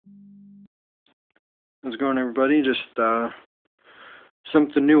How's it going, everybody? Just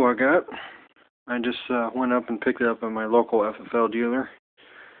something new I got. I just went up and picked it up at my local FFL dealer.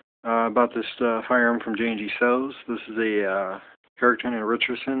 Bought this firearm from J&G Sells. This is a Harrington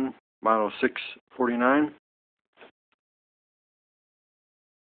Richardson model 649.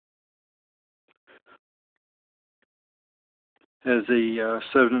 Has a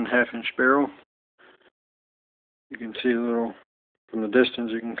 7.5-inch barrel. You can see a little from the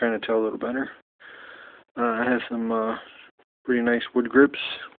distance. You can kind of tell a little better. It has some pretty nice wood grips.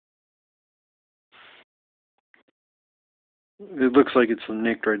 It looks like it's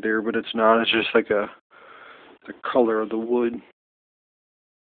nicked right there, but it's not. It's just like the color of the wood.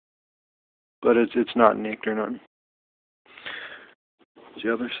 But it's not nicked or nothing.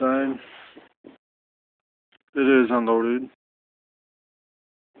 The other side. It is unloaded.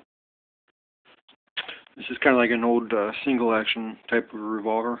 This is kind of like an old single action type of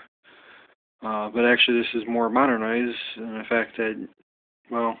revolver. But actually this is more modernized in the fact that,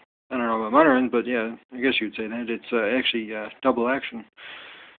 well, I don't know about modern, but yeah, I guess you'd say that. It's actually double action.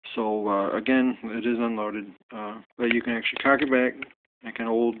 So again, it is unloaded. But you can actually cock it back like an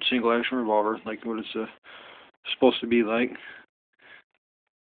old single action revolver, like what it's supposed to be like.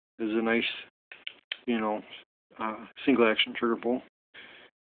 It's a nice, single action trigger pull.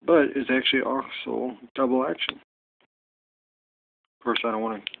 But it's actually also double action. Of course, I don't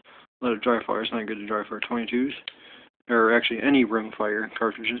want to let it dry fire. It's not good to dry fire 22s, or actually any rimfire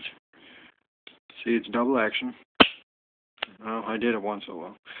cartridges. See, it's double action. Well, I did it once, so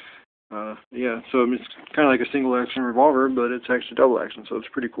well. Yeah, so it's kind of like a single action revolver, but it's actually double action, so it's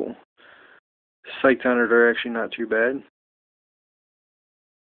pretty cool. Sights on it are actually not too bad.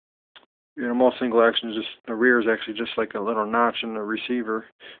 Most single actions, just the rear is actually just like a little notch in the receiver,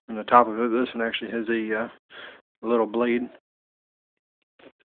 and the top of it. This one actually has a little blade.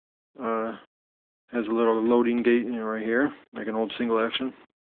 Has a little loading gate, right here, like an old single action.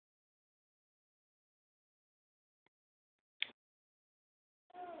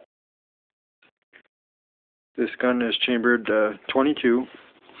 This gun is chambered 22,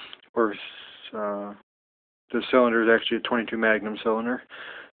 or the cylinder is actually a 22 Magnum cylinder.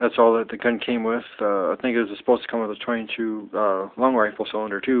 That's all that the gun came with. I think it was supposed to come with a 22 long rifle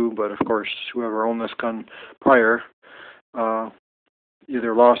cylinder too, but of course, whoever owned this gun prior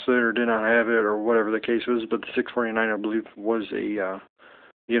either lost it or did not have it, or whatever the case was. But the 649, I believe, was a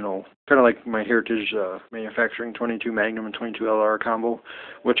kind of like my Heritage manufacturing 22 Magnum and 22 LR combo,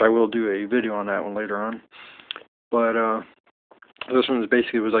 which I will do a video on that one later on. But this one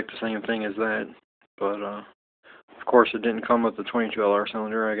basically was like the same thing as that, but of course it didn't come with the 22 LR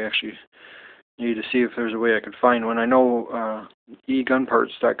cylinder. I actually need to see if there's a way I could find one. I know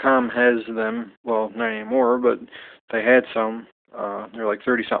egunparts.com has them. Well, not anymore, but they had some. They're like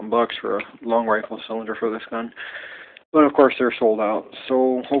 30-something bucks for a long rifle cylinder for this gun. But of course they're sold out.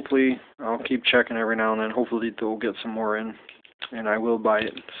 So hopefully I'll keep checking every now and then. Hopefully they'll get some more in, and I will buy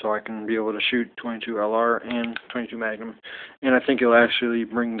it so I can be able to shoot 22 LR and 22 Magnum. And I think it'll actually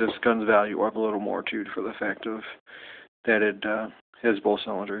bring this gun's value up a little more too, for the fact of that it has both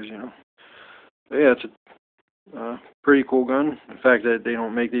cylinders, But yeah, it's a pretty cool gun. The fact that they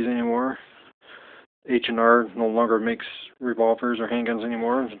don't make these anymore. H&R no longer makes revolvers or handguns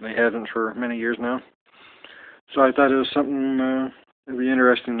anymore. They haven't for many years now. So I thought it was something that would be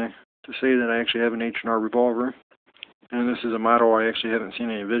interesting to say that I actually have an H&R revolver. And this is a model I actually haven't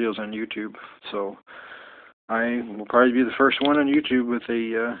seen any videos on YouTube. So I will probably be the first one on YouTube with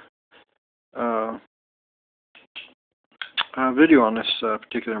a video on this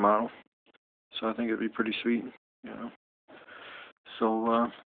particular model. So I think it would be pretty sweet, So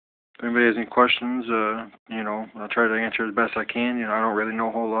if anybody has any questions, I'll try to answer the best I can. I don't really know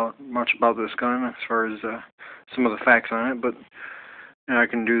a whole lot much about this gun as far as some of the facts on it, but I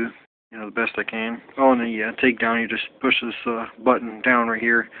can do the best I can. Oh, and the takedown, you just push this button down right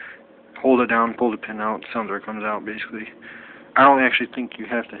here, hold it down, pull the pin out, cylinder comes out basically. I don't actually think you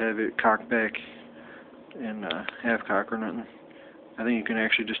have to have it cocked back and half cock or nothing. I think you can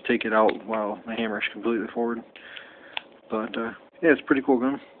actually just take it out while the hammer is completely forward. But yeah, it's a pretty cool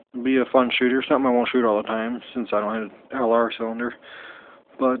gun. It'll be a fun shooter. Something I won't shoot all the time since I don't have an LR cylinder.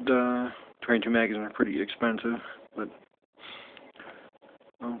 But 22 magazines are pretty expensive. But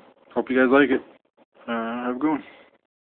hope you guys like it. Have a good one.